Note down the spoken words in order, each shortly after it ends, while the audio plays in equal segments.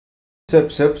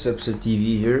SupSup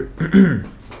TV here.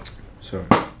 So,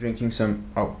 drinking some,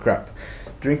 oh crap,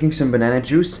 drinking some banana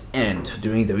juice and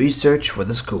doing the research for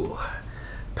the school.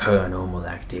 Paranormal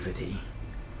activity.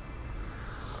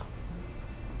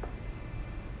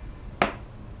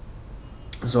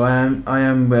 So I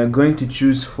am going to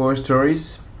choose 4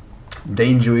 stories: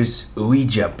 dangerous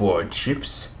Ouija board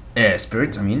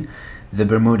spirits, the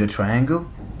Bermuda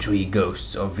Triangle, 3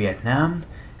 ghosts of Vietnam,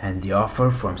 and the offer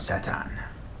from Satan.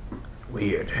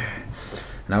 Weird.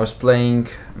 And I was playing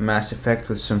Mass Effect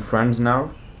with some friends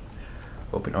now.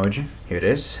 Open Origin. Here it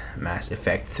is. Mass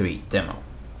Effect 3 demo.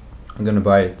 I'm gonna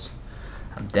buy it.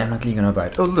 I'm definitely gonna buy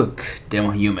it. Oh look,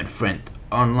 demo human friend.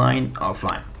 Online,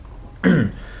 offline.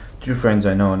 2 friends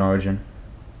I know on Origin.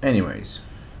 Anyways.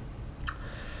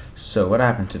 So what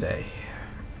happened today?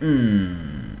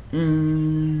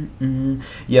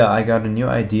 Yeah, I got a new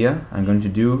idea I'm going to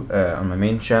do on my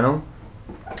main channel.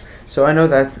 So I know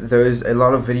that there is a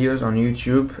lot of videos on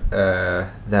YouTube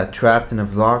that trapped in a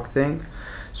vlog thing.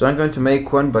 So I'm going to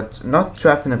make one, but not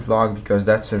trapped in a vlog, because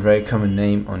that's a very common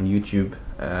name on YouTube.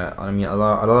 I mean, a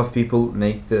lot of people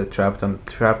make the trapped on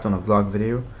a vlog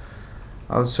video.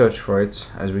 I'll search for it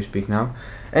as we speak now.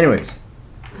 Anyways,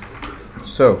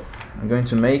 so I'm going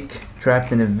to make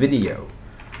trapped in a video.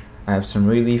 I have some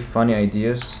really funny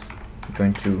ideas. I'm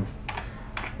going to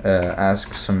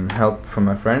ask some help from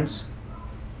my friends,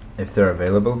 if they're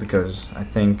available, because I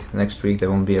think next week they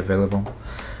won't be available.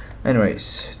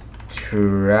 Anyways,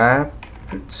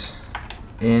 trapped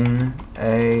in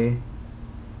a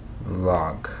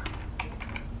vlog.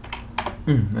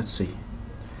 Let's see.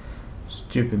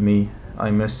 Stupid me,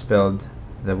 I misspelled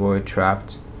the word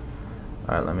trapped.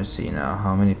 Alright, let me see now.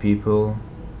 How many people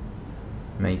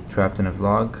make trapped in a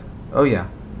vlog? Oh yeah,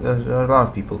 there's a lot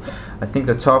of people. I think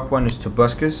the top one is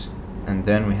Tobuscus, and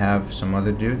then we have some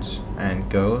other dudes and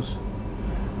girls.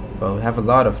 Well, we have a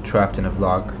lot of trapped in a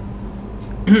vlog.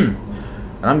 And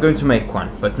I'm going to make one,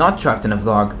 but not trapped in a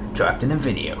vlog, trapped in a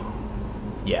video.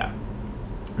 Yeah.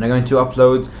 And I'm going to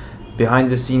upload behind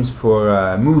the scenes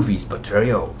for movies, but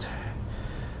very old.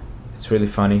 It's really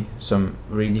funny. Some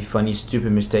really funny,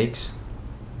 stupid mistakes.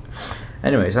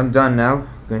 Anyways, I'm done now.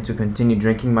 I'm going to continue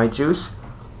drinking my juice.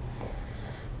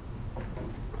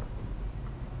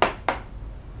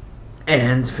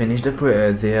 And finish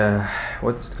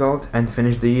what's it called? And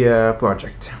finish the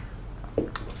project.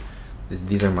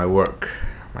 These are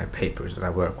my papers that I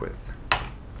work with.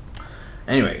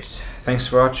 Anyways, thanks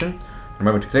for watching.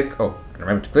 Remember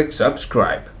to click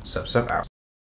subscribe. SupSup out.